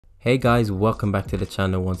Hey guys, welcome back to the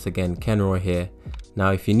channel once again. Kenroy here.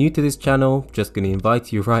 Now if you're new to this channel, just going to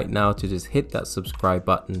invite you right now to just hit that subscribe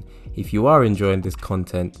button if you are enjoying this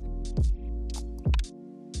content.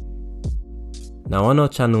 Now on our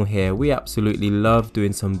channel here, we absolutely love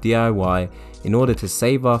doing some DIY in order to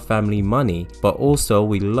save our family money, but also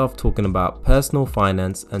we love talking about personal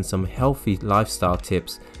finance and some healthy lifestyle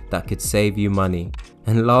tips that could save you money.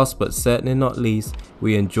 And last but certainly not least,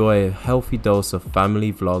 we enjoy a healthy dose of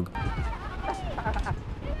family vlog,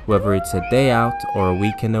 whether it's a day out or a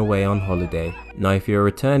weekend away on holiday. Now if you're a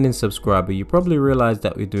returning subscriber, you probably realize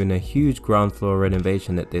that we're doing a huge ground floor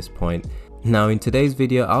renovation at this point. Now in today's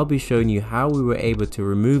video, I'll be showing you how we were able to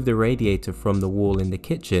remove the radiator from the wall in the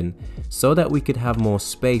kitchen so that we could have more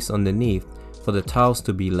space underneath for the tiles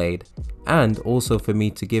to be laid, and also for me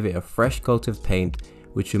to give it a fresh coat of paint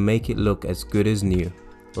which will make it look as good as new.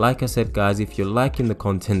 Like I said guys, if you're liking the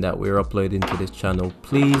content that we're uploading to this channel,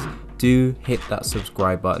 please do hit that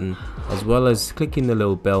subscribe button as well as clicking the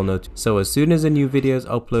little bell note so as soon as a new video is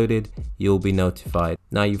uploaded, you'll be notified.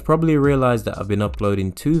 Now you've probably realized that I've been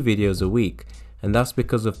uploading 2 videos a week, and that's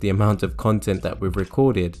because of the amount of content that we've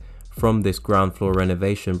recorded from this ground floor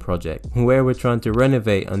renovation project, where we're trying to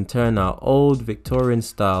renovate and turn our old Victorian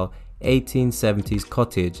style 1870s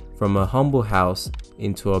cottage from a humble house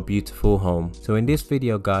into a beautiful home. So in this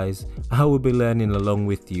video guys, I will be learning along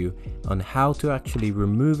with you on how to actually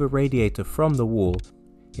remove a radiator from the wall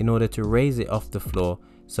in order to raise it off the floor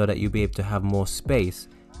so that you'll be able to have more space,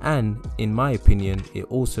 and in my opinion it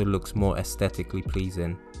also looks more aesthetically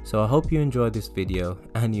pleasing. So I hope you enjoyed this video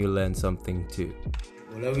and you learn something too.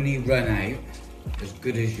 Will only run out as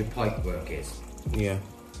good as your pipe work is. Yeah.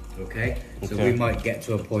 Okay? So we might get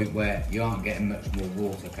to a point where you aren't getting much more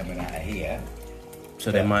water coming out of here.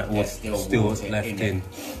 So there might still left in.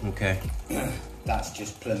 Okay. That's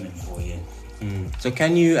just plumbing for you. So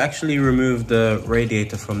can you actually remove the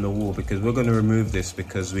radiator from the wall? Because we're going to remove this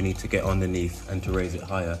because we need to get underneath and to raise it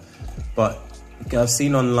higher. But I've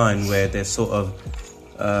seen online where they're sort of,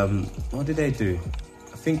 what did they do?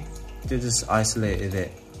 I think they just isolated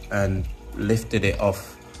it and lifted it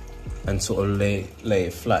off and sort of lay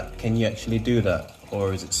it flat. Can you actually do that?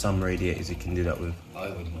 Or is it some radiators you can do that with? I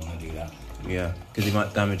wouldn't want to do that. Yeah, because you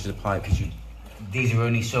might damage the pipe. These are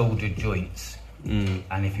only soldered joints,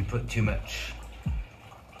 and if you put too much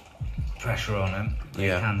pressure on them, they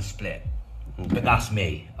can split. Okay. But that's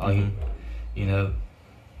me. You know,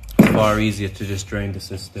 it's far easier to just drain the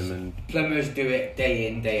system. And plumbers do it day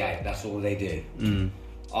in, day out. That's all they do.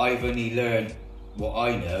 I've only learned what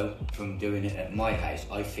I know from doing it at my house.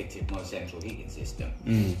 I fitted my central heating system,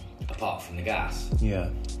 apart from the gas. Yeah.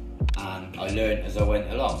 And I learned as I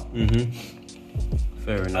went along.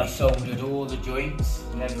 Fair enough. I soldered all the joints,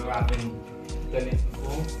 never having done it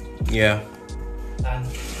before. Yeah. And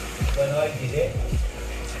when I did it,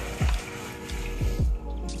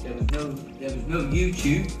 there was no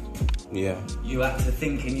YouTube. Yeah. You had to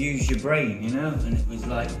think and use your brain, you know? And it was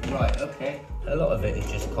like, right, okay. A lot of it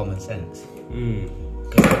is just common sense.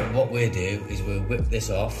 What we'll do is we'll whip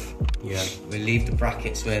this off. Yeah. We'll leave the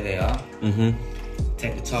brackets where they are.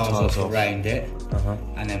 Take the tiles off around it,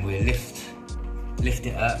 and then we'll lift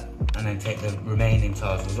it up, and then take the remaining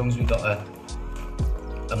tiles. As long as we've got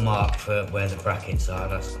a mark for where the brackets are,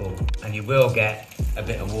 that's cool. And you will get a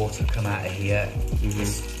bit of water come out of here. It's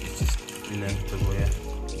just inevitable, yeah.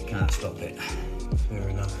 You can't stop it. Fair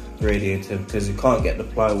enough. Radiator, because you can't get the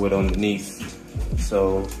plywood underneath,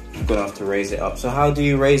 so you're gonna have to raise it up. So how do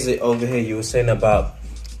you raise it over here? You were saying about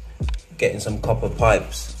getting some copper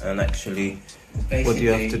pipes, and actually basically, what do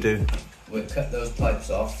you have to do? We'll cut those pipes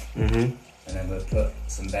off, and then we'll put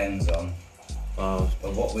some bends on.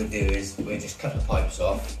 But what we'll do is we'll just cut the pipes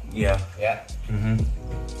off. Yeah. Yeah.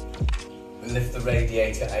 We'll lift the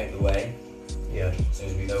radiator out of the way. Yeah. So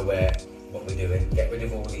as we know what we're doing. Get rid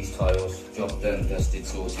of all these tiles. Job done, dusted,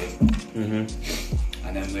 sorted. And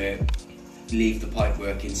then we'll leave the pipe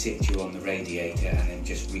work in situ on the radiator, and then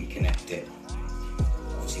just reconnect it.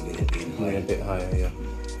 Obviously with it being higher. A bit higher, yeah.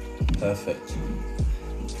 Perfect.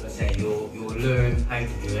 Let's say you'll learn how to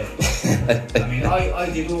do it. I mean, I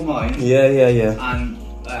did all mine. Yeah. And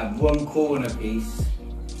one corner piece,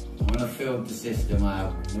 when I filled the system, I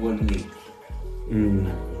had one leak.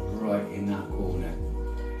 Right in that corner.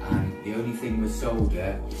 And the only thing with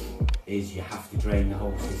solder is you have to drain the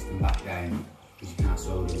whole system back down, because you can't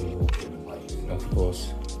solder with water in the pipes. Of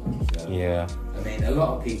course. So, yeah. I mean, a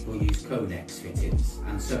lot of people use Conex fittings,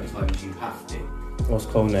 and sometimes you have to. What's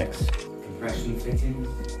Conex? Compression fittings.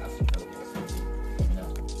 That's a Conex fitting.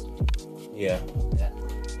 Yeah.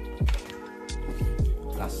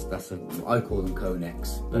 That's I call them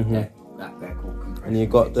Conex, but they're called compression And you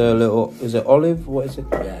got the little, is it olive? What is it?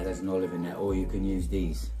 Yeah, there's an olive in there, or you can use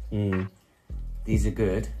these. These are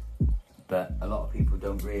good, but a lot of people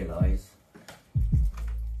don't realise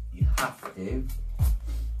you have to,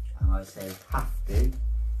 and I say have to,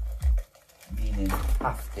 meaning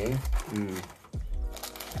have to. You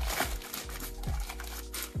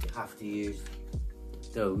have to use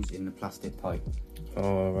those in the plastic pipe.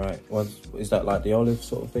 Oh, right. Is that like the olive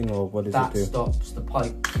sort of thing, or what does it do? That stops the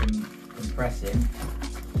pipe from compressing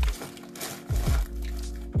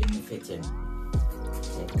in the fitting.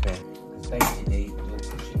 Okay. Because basically you're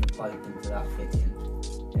pushing the pipe into that fitting,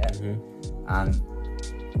 yeah, and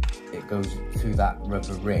it goes through that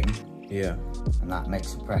rubber ring, yeah, and that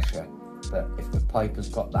makes the pressure. But if the pipe has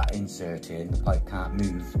got that insert in, the pipe can't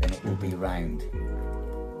move, and it will be round.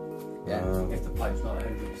 Yeah, if the pipe's not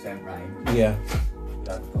 100% round, yeah, you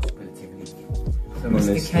have the possibility of leaking. So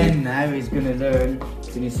Mr. Ken now is going to learn.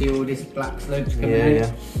 Can you see all this black slopes coming out?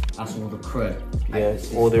 Yeah. That's all the crud. Yeah,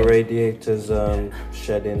 all the radiators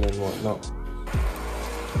shedding and whatnot.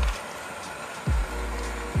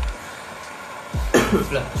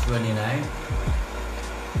 Flux running out.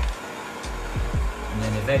 And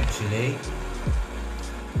then eventually,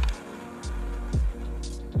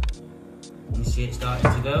 you see it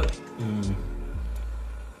starting to go.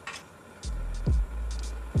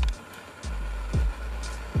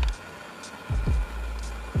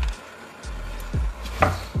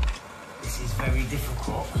 This is very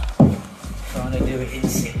difficult, trying to do it in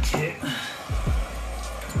situ.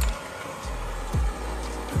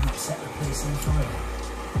 And not set the place on fire.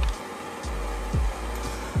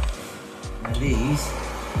 Now these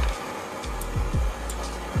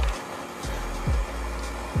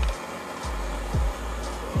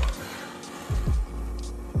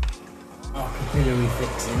capillary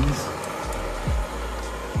fixings.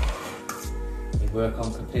 They work on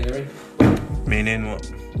capillary. Meaning what?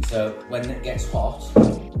 So when it gets hot,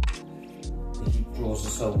 the heat draws the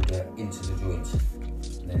solder into the joint,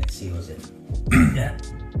 and then it seals it. Yeah.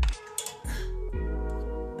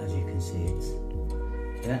 As you can see, it's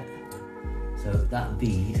So that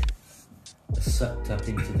bead is sucked up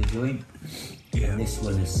into the joint, and this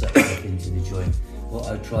one is sucked up into the joint. What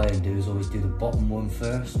I try and do is always do the bottom one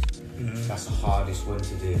first. That's the hardest one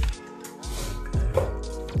to do.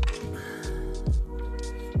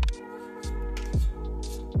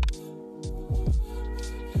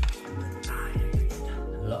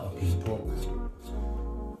 A lot of people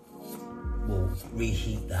will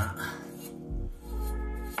reheat that.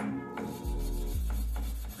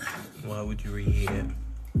 Why would you reheat it?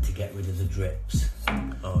 To get rid of the drips.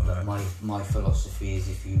 Oh, but right. My philosophy is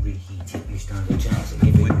if you reheat it, you stand a chance of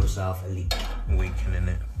giving yourself a leak. Weakening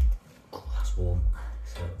it. Oh, that's warm.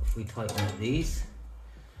 So if we tighten up these,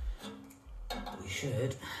 we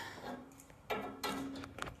should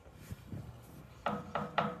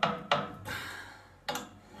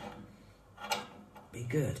be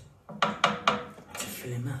good to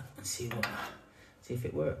fill him up and see if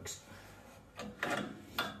it works.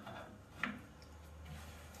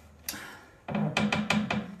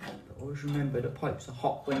 Always remember the pipes are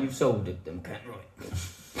hot when you've soldered them, Ken,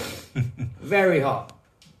 right? Very hot.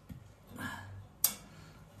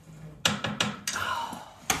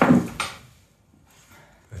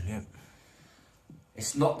 Brilliant.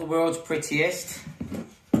 It's not the world's prettiest,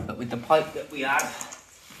 but with the pipe that we have,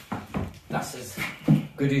 that's as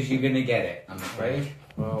good as you're going to get it, I'm afraid.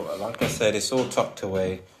 Well, like I said, it's all tucked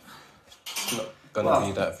away. It's not going to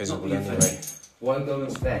be that visible anyway. Why go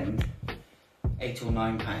and spend £8 or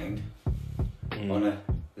 £9 on a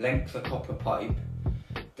length of copper pipe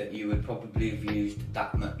that you would probably have used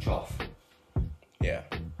that much off? Yeah.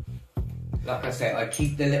 Like I say, I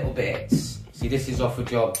keep the little bits. See, this is off a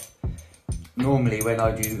job. Normally when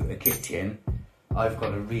I do a kitchen, I've got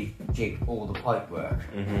to rejig all the pipe work.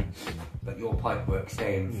 But your pipe work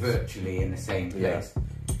staying virtually in the same place. Yeah.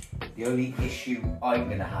 The only issue I'm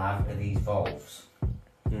going to have are these valves.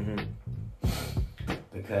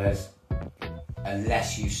 Because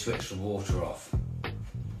unless you switch the water off.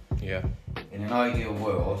 Yeah. In an ideal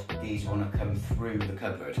world, these want to come through the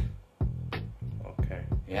cupboard. Okay.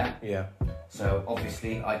 Yeah? Yeah. So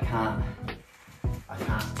obviously I can't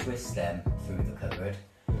twist them through the cupboard,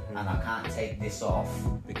 and I can't take this off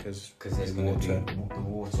because there's going to be the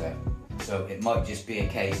water. So it might just be a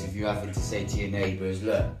case of you having to say to your neighbours,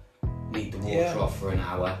 look, need the water off for an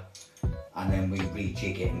hour, and then we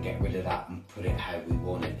rejig it and get rid of that and put it how we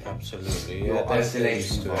want it. Absolutely. Your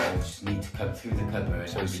isolation valves need to come through the cupboard,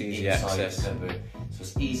 so it's easy access. The cupboard, so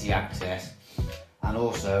it's easy access. And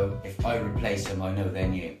also, if I replace them, I know they're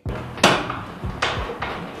new.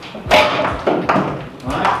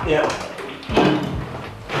 Alright? Yeah.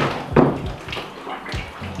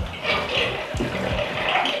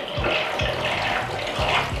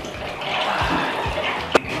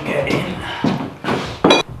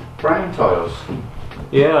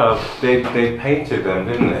 Yeah, they painted them,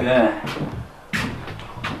 didn't they? Yeah.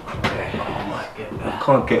 I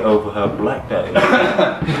can't get over how black that is.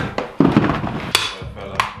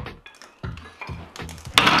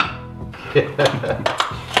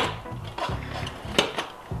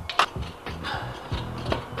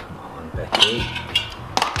 Come on, Becky.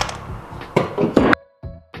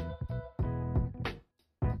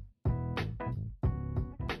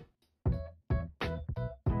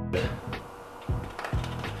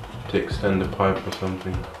 To extend the pipe or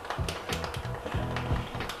something.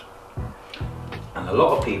 And a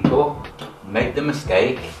lot of people make the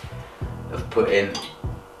mistake of putting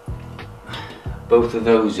both of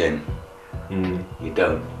those in. You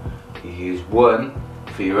don't. You use one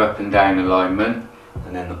for your up and down alignment,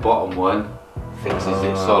 and then the bottom one fixes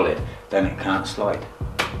it solid. Then it can't slide.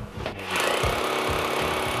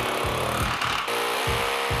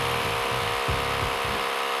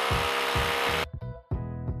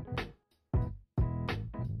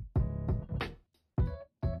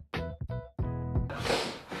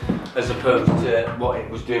 As opposed to what it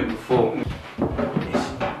was doing before. It's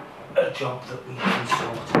a job that we can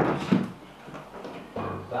sort out.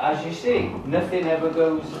 But as you see, nothing ever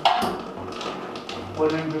goes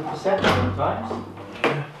 100% sometimes.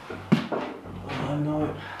 Yeah. I know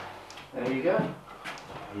it. There you go.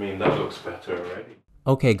 I mean, that looks better already.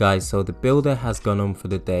 Okay guys, so the builder has gone home for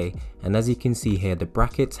the day, and as you can see here, the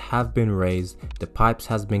brackets have been raised, the pipes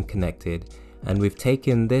has been connected, and we've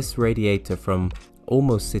taken this radiator from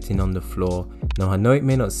almost sitting on the floor. Now I know it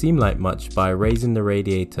may not seem like much by raising the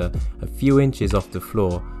radiator a few inches off the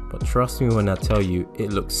floor, but trust me when I tell you,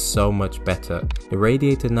 it looks so much better. The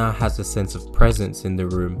radiator now has a sense of presence in the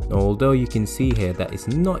room. Now, although you can see here that it's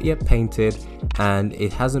not yet painted and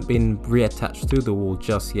it hasn't been reattached to the wall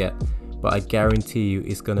just yet, but I guarantee you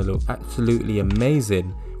it's going to look absolutely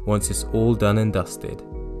amazing once it's all done and dusted.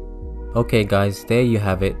 Okay guys, there you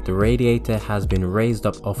have it. The radiator has been raised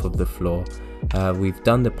up off of the floor. We've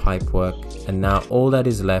done the pipe work, and now all that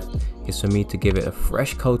is left is for me to give it a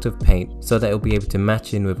fresh coat of paint so that it'll be able to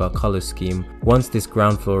match in with our color scheme once this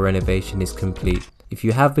ground floor renovation is complete. If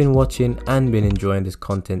you have been watching and been enjoying this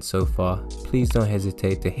content so far, please don't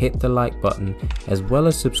hesitate to hit the like button as well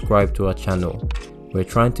as subscribe to our channel. We're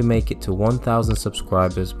trying to make it to 1,000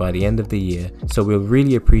 subscribers by the end of the year, so we'll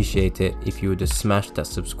really appreciate it if you would just smash that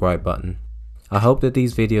subscribe button. I hope that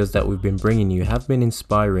these videos that we've been bringing you have been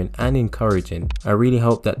inspiring and encouraging. I really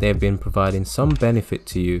hope that they have been providing some benefit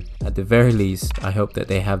to you. At the very least, I hope that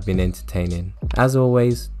they have been entertaining. As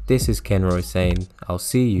always, this is Kenroy saying, I'll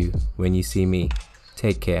see you when you see me.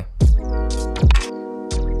 Take care.